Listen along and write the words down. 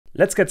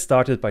Let's get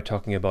started by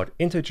talking about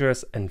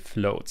integers and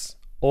floats,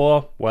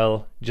 or,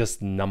 well,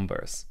 just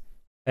numbers.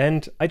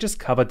 And I just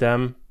covered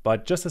them,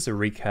 but just as a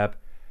recap,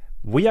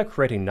 we are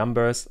creating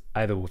numbers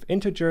either with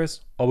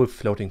integers or with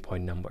floating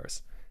point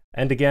numbers.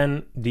 And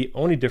again, the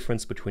only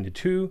difference between the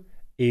two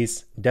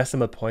is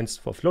decimal points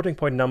for floating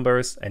point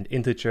numbers and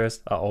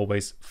integers are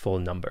always full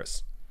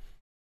numbers.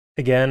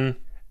 Again,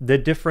 the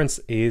difference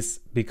is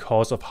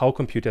because of how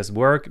computers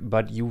work,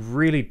 but you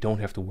really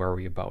don't have to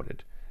worry about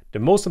it. The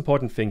most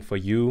important thing for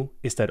you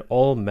is that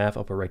all math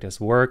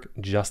operators work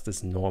just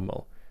as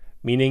normal.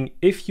 Meaning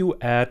if you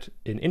add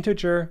an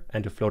integer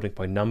and a floating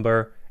point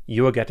number,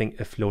 you are getting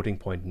a floating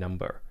point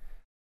number.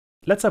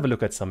 Let's have a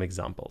look at some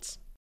examples.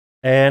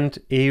 And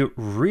a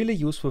really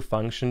useful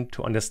function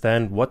to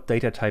understand what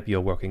data type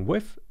you're working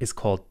with is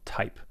called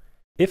type.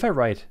 If I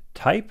write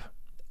type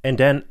and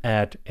then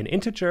add an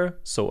integer,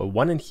 so a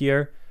 1 in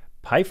here,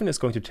 Python is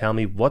going to tell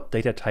me what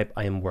data type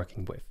I am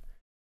working with.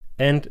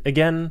 And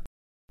again,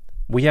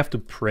 we have to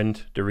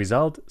print the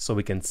result so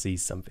we can see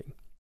something.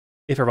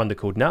 If I run the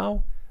code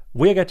now,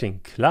 we are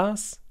getting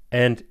class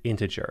and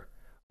integer.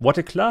 What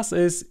a class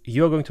is,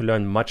 you're going to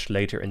learn much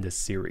later in this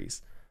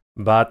series.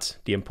 But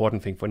the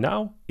important thing for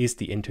now is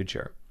the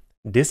integer.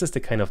 This is the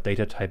kind of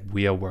data type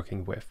we are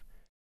working with.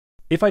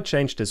 If I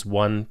change this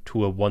 1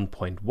 to a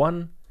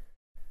 1.1,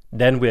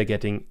 then we are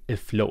getting a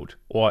float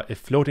or a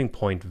floating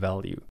point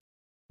value,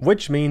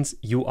 which means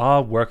you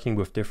are working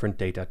with different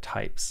data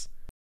types.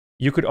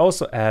 You could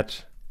also add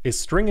a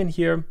string in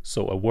here,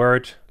 so a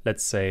word,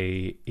 let's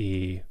say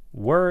a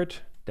word,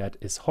 that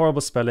is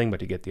horrible spelling,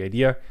 but you get the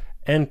idea,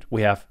 and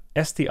we have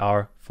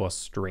str for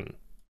string.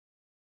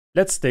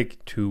 Let's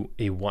stick to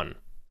a 1.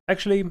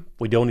 Actually,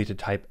 we don't need to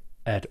type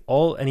at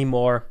all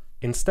anymore.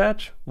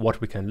 Instead, what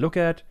we can look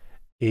at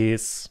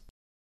is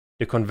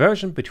the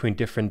conversion between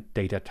different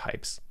data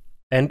types.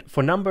 And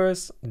for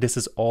numbers, this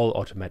is all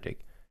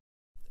automatic.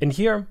 In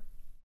here,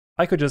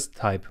 I could just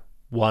type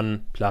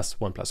 1 plus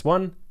 1 plus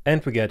 1,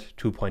 and we get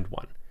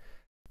 2.1.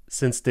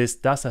 Since this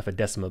does have a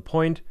decimal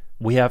point,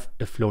 we have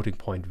a floating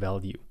point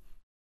value.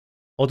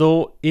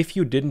 Although, if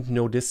you didn't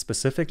know this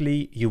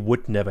specifically, you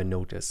would never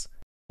notice.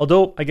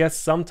 Although, I guess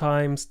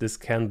sometimes this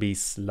can be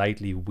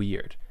slightly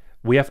weird.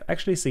 We have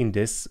actually seen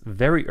this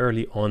very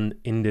early on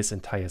in this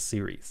entire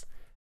series.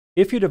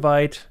 If you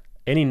divide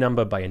any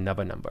number by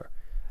another number,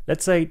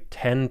 let's say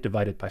 10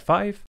 divided by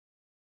 5,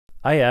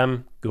 I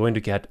am going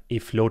to get a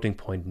floating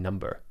point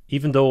number,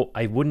 even though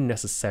I wouldn't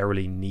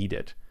necessarily need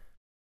it.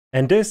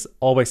 And this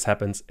always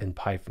happens in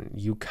Python.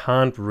 You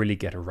can't really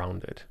get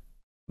around it.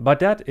 But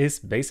that is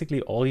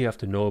basically all you have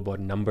to know about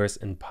numbers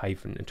in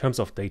Python in terms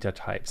of data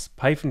types.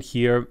 Python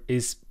here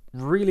is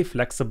really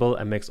flexible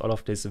and makes all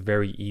of this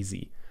very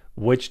easy,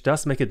 which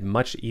does make it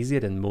much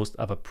easier than most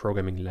other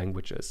programming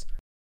languages.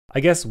 I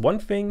guess one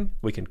thing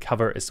we can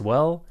cover as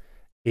well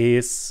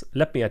is,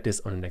 let me add this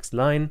on the next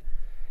line,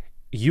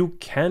 you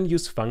can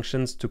use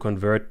functions to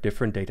convert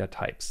different data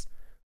types.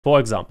 For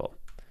example,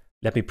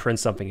 let me print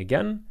something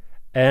again,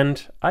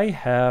 and I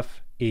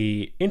have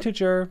an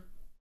integer,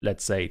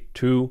 let's say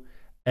 2,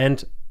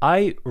 and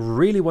I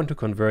really want to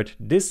convert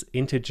this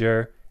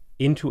integer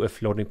into a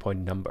floating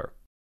point number.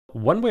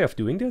 One way of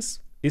doing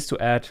this is to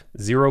add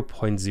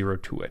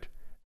 0.0 to it.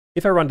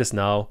 If I run this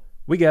now,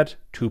 we get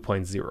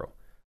 2.0.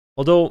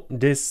 Although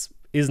this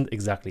isn't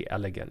exactly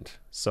elegant,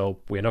 so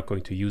we're not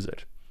going to use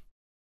it.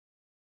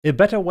 A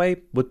better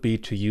way would be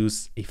to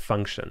use a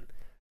function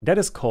that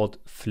is called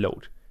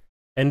float.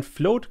 And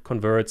float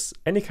converts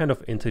any kind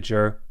of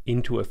integer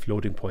into a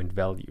floating point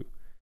value.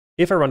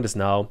 If I run this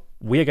now,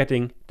 we are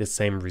getting the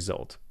same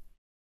result.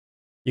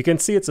 You can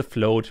see it's a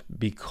float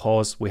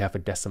because we have a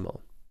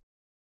decimal.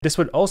 This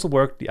would also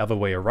work the other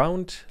way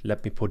around.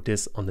 Let me put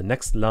this on the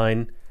next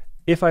line.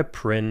 If I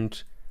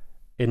print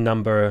a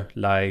number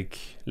like,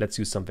 let's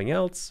use something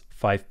else,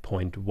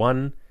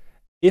 5.1.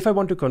 If I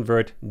want to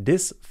convert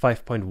this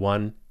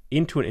 5.1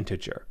 into an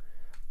integer,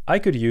 I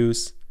could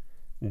use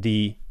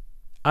the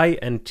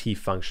int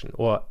function,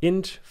 or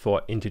int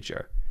for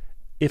integer.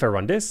 If I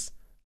run this,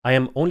 I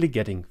am only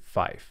getting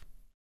 5.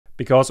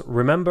 Because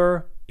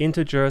remember,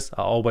 integers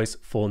are always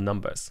full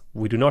numbers.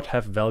 We do not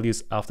have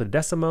values after the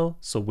decimal,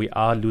 so we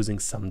are losing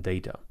some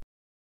data.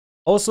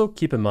 Also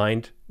keep in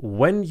mind,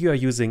 when you are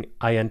using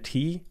int,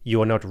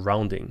 you are not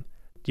rounding.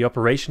 The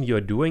operation you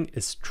are doing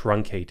is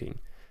truncating.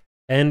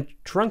 And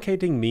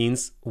truncating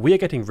means we are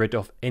getting rid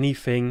of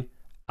anything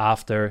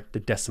after the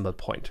decimal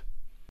point.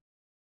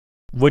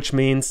 Which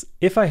means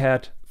if I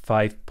had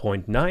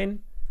 5.9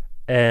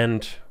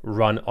 and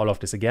run all of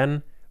this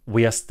again,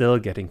 we are still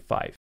getting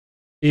 5.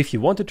 If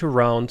you wanted to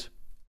round,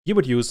 you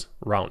would use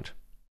round,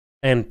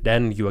 and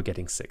then you are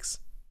getting 6.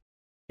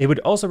 It would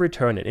also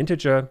return an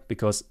integer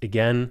because,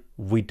 again,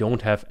 we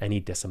don't have any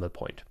decimal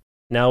point.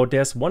 Now,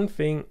 there's one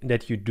thing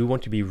that you do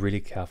want to be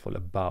really careful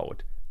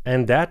about,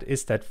 and that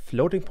is that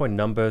floating point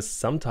numbers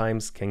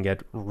sometimes can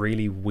get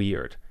really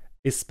weird,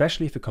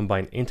 especially if you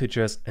combine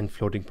integers and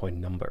floating point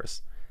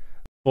numbers.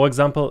 For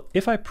example,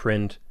 if I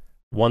print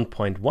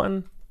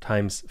 1.1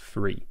 times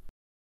 3,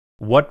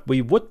 what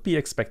we would be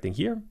expecting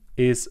here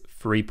is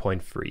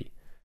 3.3.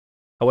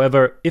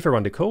 However, if I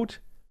run the code,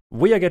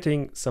 we are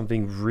getting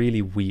something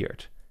really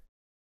weird.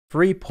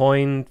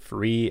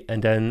 3.3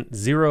 and then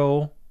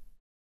 0,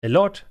 a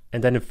lot,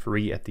 and then a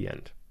 3 at the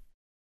end.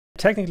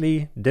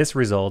 Technically, this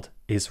result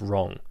is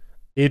wrong.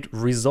 It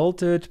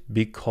resulted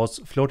because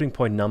floating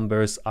point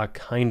numbers are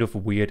kind of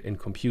weird in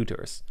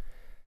computers.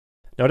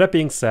 Now that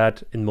being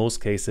said, in most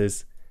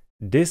cases,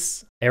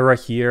 this error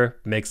here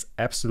makes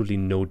absolutely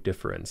no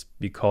difference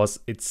because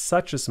it's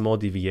such a small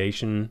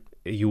deviation,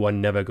 you are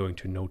never going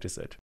to notice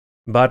it.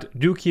 But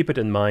do keep it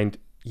in mind,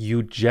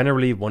 you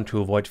generally want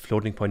to avoid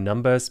floating point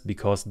numbers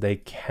because they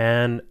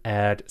can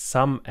add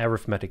some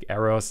arithmetic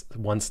errors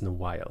once in a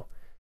while.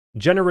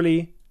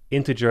 Generally,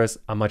 integers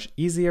are much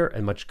easier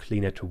and much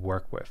cleaner to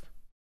work with.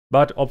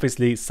 But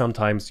obviously,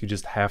 sometimes you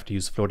just have to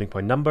use floating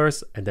point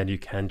numbers and then you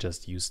can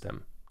just use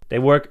them. They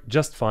work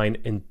just fine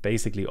in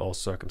basically all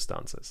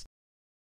circumstances.